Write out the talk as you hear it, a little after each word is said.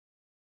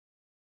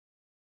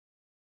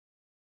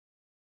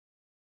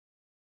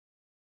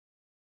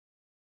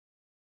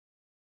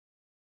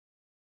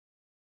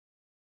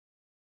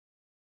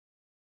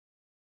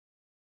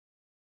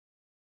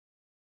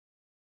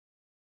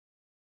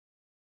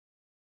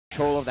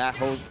control of that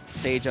whole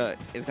stage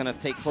is going to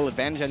take full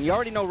advantage. And you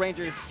already know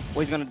Ranger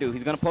what he's going to do.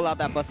 He's going to pull out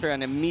that Buster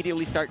and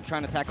immediately start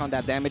trying to attack on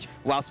that damage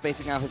while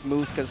spacing out his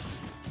moves. Because,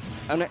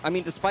 I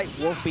mean, despite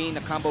Wolf being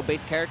a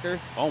combo-based character,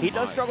 he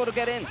does struggle to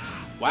get in.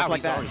 Wow, just like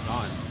he's that. already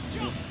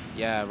gone.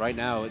 Yeah, right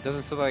now, it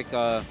doesn't look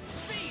like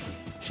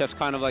Chef's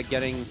kind of like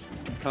getting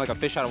like a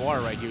fish out of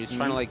water right here. He's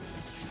trying to like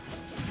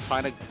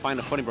find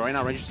a footing, but right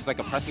now Ranger's just like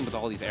oppressing with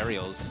all these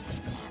aerials.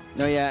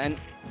 No, yeah, and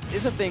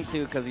it's a thing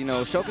too, because, you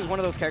know, Shulk is one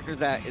of those characters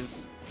that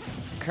is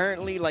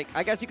currently, like,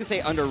 I guess you could say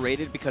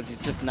underrated, because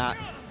he's just not,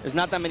 there's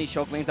not that many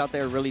Shulk lanes out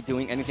there really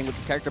doing anything with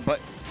this character, but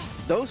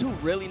those who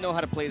really know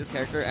how to play this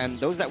character, and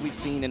those that we've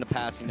seen in the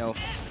past, you know,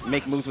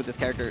 make moves with this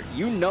character,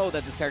 you know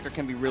that this character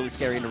can be really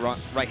scary in the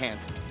right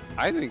hands.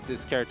 I think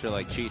this character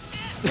like cheats.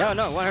 No,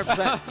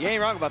 100%. You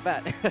ain't wrong about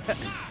that.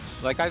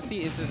 Like, I've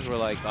seen instances where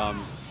like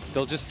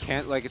they'll just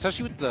can't, like,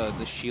 especially with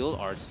the shield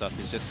art stuff,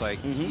 it's just like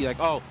you're like,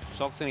 oh,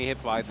 Shulk's gonna get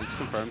hit by this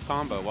confirmed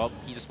combo. Well,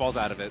 he just falls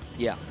out of it.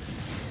 Yeah.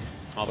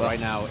 Oh, but right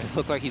now it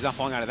looked like he's not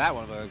falling out of that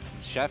one, but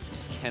Xhef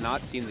just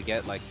cannot seem to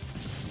get like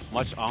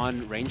much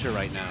on Ranger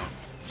right now.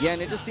 Yeah,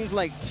 and it just seems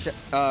like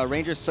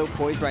Ranger's so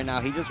poised right now.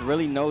 He just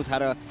really knows how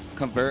to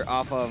convert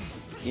off of,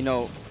 you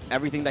know,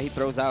 everything that he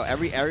throws out.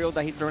 Every aerial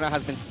that he's thrown out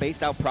has been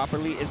spaced out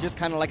properly. It's just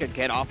kind of like a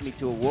get off me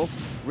to a Wolf.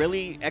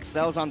 Really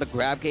excels on the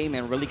grab game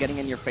and really getting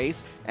in your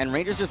face. And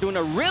Ranger's just doing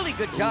a really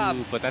good job.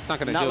 Ooh, but that's not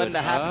going to do letting it.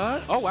 that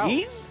happen. Oh, wow.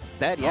 He's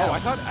dead, yeah. Oh, I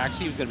thought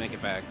actually he was going to make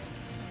it back.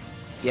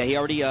 Yeah, he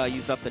already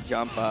used up the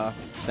jump.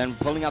 Then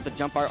pulling out the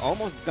jump art,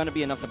 almost going to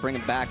be enough to bring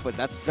him back, but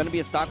that's going to be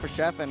a stock for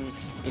Xhef, and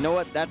you know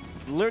what?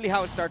 That's literally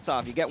how it starts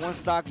off. You get one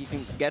stock, you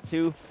can get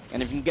two,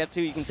 and if you can get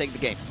two, you can take the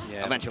game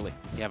eventually.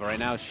 Yeah, but right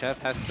now, Xhef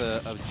has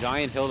a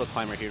giant hill to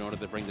climb right here in order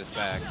to bring this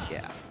back.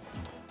 Yeah.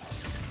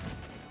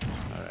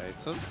 All right,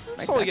 so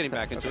nice slowly getting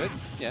back into it.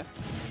 Yeah.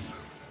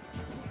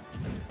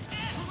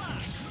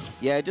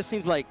 Yeah, it just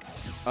seems like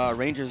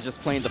Ranger's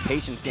just playing the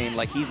patience game.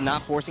 Like, he's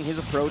not forcing his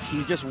approach.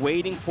 He's just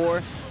waiting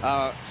for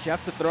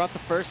Xhef to throw out the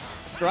first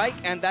strike,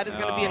 and that is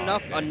going to be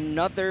enough. Okay.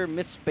 Another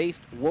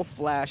misspaced Wolf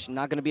Flash,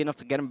 not going to be enough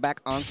to get him back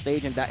on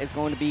stage, and that is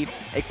going to be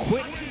a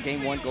quick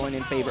game one going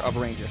in favor of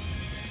Ranger.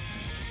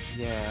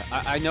 Yeah,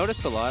 I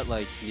noticed a lot,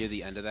 like, near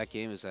the end of that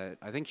game is that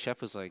I think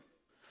Xhef was, like,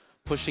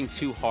 pushing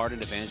too hard in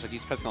advantage. Like,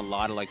 he's pressing a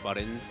lot of, like,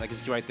 buttons. Like,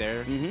 it's right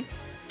there.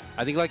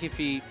 I think, like, if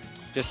he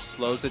just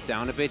slows it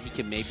down a bit, he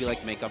can maybe,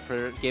 like, make up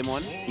for game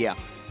one. Yeah.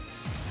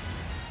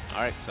 All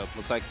right, so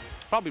looks like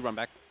probably run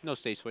back. No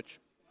stage switch.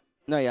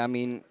 No, yeah, I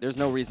mean, there's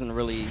no reason to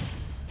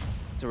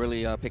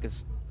really pick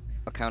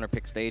a counter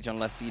pick stage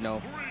unless, you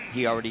know,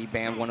 he already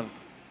banned one of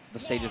the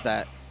stages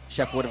that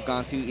Xhef would have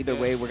gone to. Either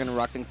way, we're going to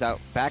rock things out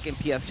back in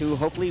PS2.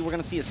 Hopefully, we're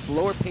going to see a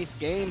slower paced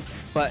game,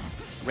 but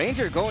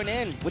Ranger going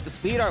in with the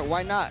speed art,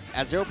 why not?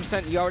 At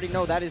 0%, you already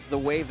know that is the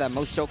wave that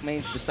most Shulk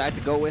mains decide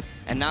to go with,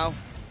 and now,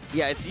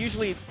 yeah, it's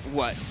usually,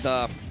 what,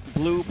 the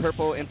blue,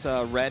 purple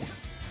into red.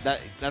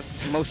 That's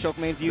most Shulk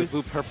mains use.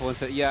 The blue, purple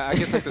into, yeah, I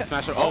guess like the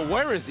Smasher. Oh,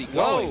 where is he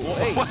going? Whoa,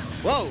 hey,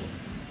 whoa.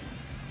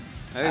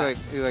 I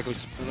think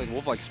like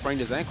Wolf like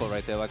sprained his ankle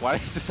right there. Like, why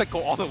did he just like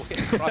go all the way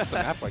across the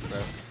map like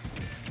that?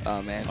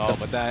 Oh man. Oh,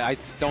 but that I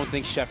don't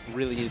think Xhef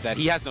really needs that.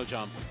 He has no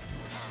jump.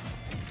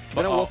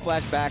 But a Wolf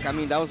Flash back. I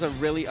mean, that was a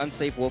really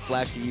unsafe Wolf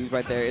Flash to use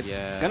right there. It's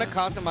gonna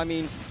cost him. I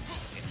mean,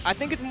 I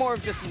think it's more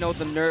of just, you know,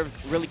 the nerves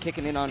really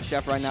kicking in on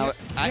Xhef right now.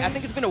 I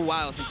think it's been a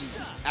while since he's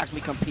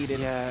actually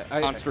competed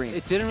on stream.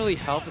 It didn't really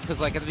help because,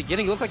 like, at the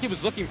beginning, it looked like he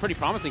was looking pretty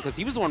promising because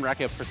he was the one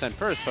racking up percent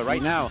first. But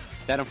right now,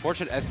 that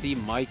unfortunate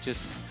SD might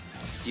just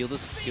seal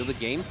the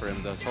game for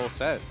him this whole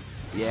set.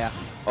 Yeah.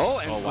 Oh,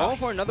 and going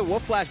for another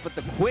Wolf Flash, but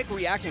the quick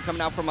reaction coming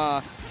out from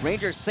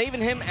Ranger, saving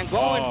him and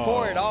going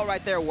for it all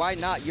right there. Why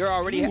not? You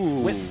already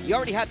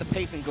had the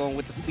pacing going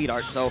with the speed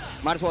art, so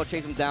might as well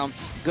chase him down.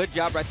 Good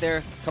job right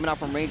there coming out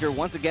from Ranger.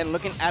 Once again,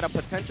 looking at a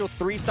potential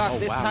 3-stock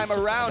this time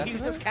around.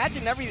 He's just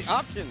catching every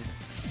option.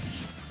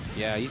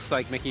 Yeah, he's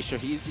like making sure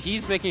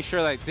he's making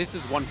sure like this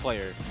is one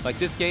player. Like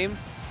this game,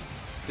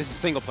 this is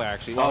single player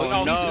actually.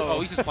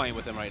 He's just playing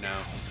with him right now.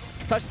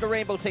 Touch the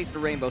rainbow, taste the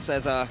rainbow,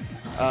 says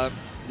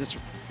this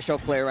Shulk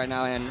player right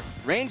now. And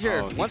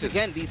Ranger, once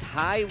again, these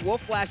high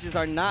Wolf Flashes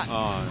are not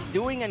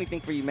doing anything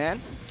for you,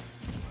 man.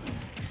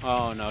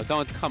 Oh no,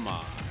 come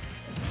on.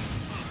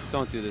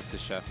 Don't do this to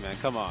Xhef, man.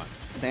 Come on.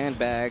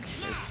 Sandbag.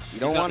 You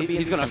don't want to be.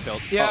 He's gonna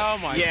tilt. Yeah. Oh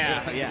my.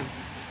 Yeah.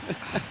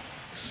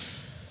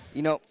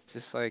 You know,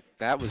 just like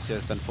that was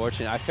just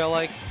unfortunate. I feel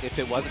like if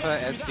it wasn't for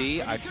that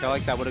SD, I feel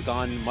like that would have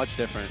gone much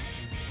different.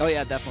 Oh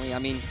yeah, definitely. I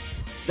mean,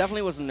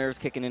 definitely was the nerves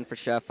kicking in for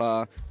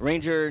Xhef.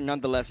 Ranger,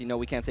 nonetheless, you know,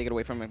 we can't take it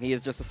away from him. He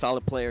is just a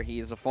solid player. He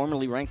is a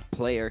formerly ranked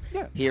player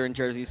here in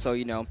Jersey. So,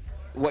 you know,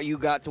 what you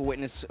got to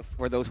witness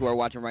for those who are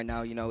watching right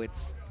now, you know,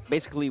 it's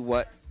basically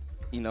what,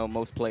 you know,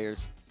 most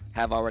players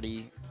have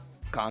already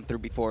gone through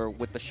before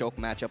with the Shulk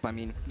matchup. I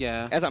mean,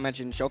 as I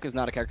mentioned, Shulk is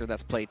not a character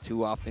that's played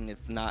too often, if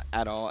not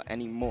at all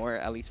anymore,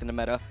 at least in the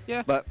meta.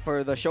 Yeah. But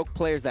for the Shulk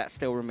players that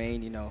still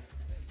remain, you know,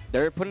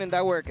 they're putting in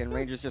that work, and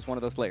Ranger's just one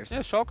of those players. Yeah,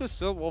 Shulk is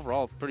still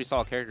overall a pretty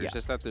solid character. It's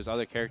just that there's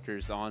other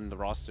characters on the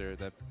roster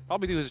that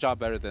probably do his job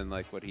better than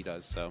like what he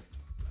does. So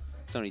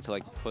So don't need to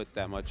like put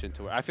that much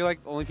into it. I feel like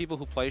only people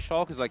who play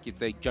Shulk is like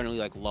they generally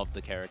like love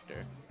the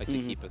character, like to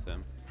keep with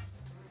him.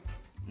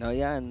 No,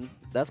 yeah, and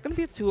that's gonna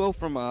be a 2-0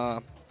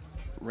 from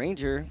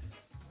Ranger.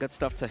 Good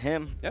stuff to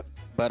him. Yep.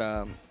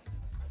 But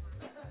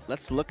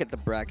let's look at the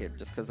bracket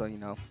just because you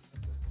know,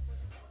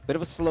 bit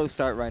of a slow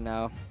start right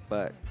now,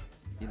 but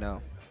you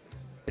know,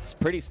 it's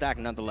pretty stacked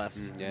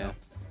nonetheless. Yeah. You know?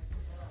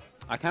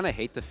 I kind of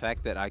hate the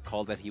fact that I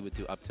called that he would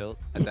do up tilt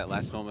at that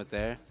last moment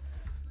there.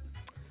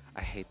 I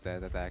hate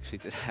that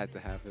actually had to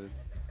happen.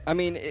 I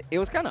mean, it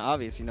was kind of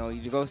obvious, you know.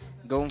 You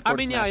going for I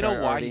mean, yeah, I know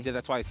why already. he did.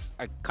 That's why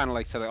I kind of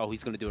like said, like, oh,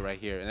 he's gonna do it right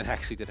here, and it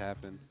actually did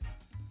happen.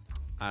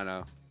 I don't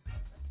know.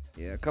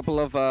 Yeah, a couple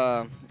of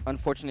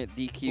unfortunate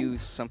DQs.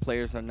 Some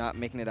players are not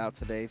making it out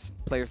today.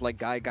 Players like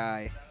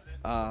Guy,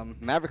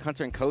 Maverick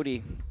Hunter, and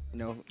Cody. You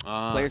know,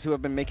 players who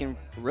have been making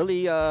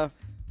really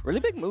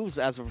big moves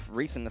as of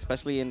recent,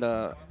 especially in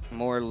the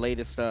more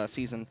latest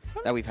season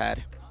that we've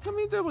had. I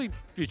mean, there'll be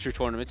future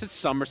tournaments. It's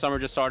summer. Summer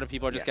just started.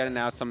 People are just getting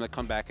out. Some that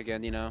come back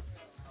again, you know.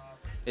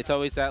 It's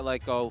always that,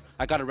 like, oh,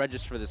 I got to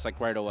register for this, like,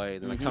 right away.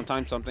 Then, like,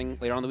 sometimes something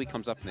later on in the week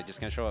comes up and they just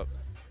can't show up,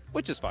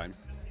 which is fine.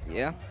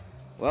 Yeah.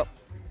 Well,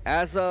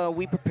 as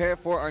we prepare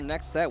for our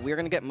next set, we're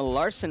going to get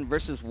Malarson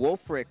versus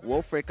Wolfric.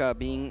 Wolfric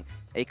being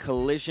a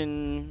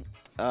Collision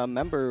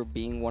member,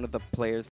 being one of the players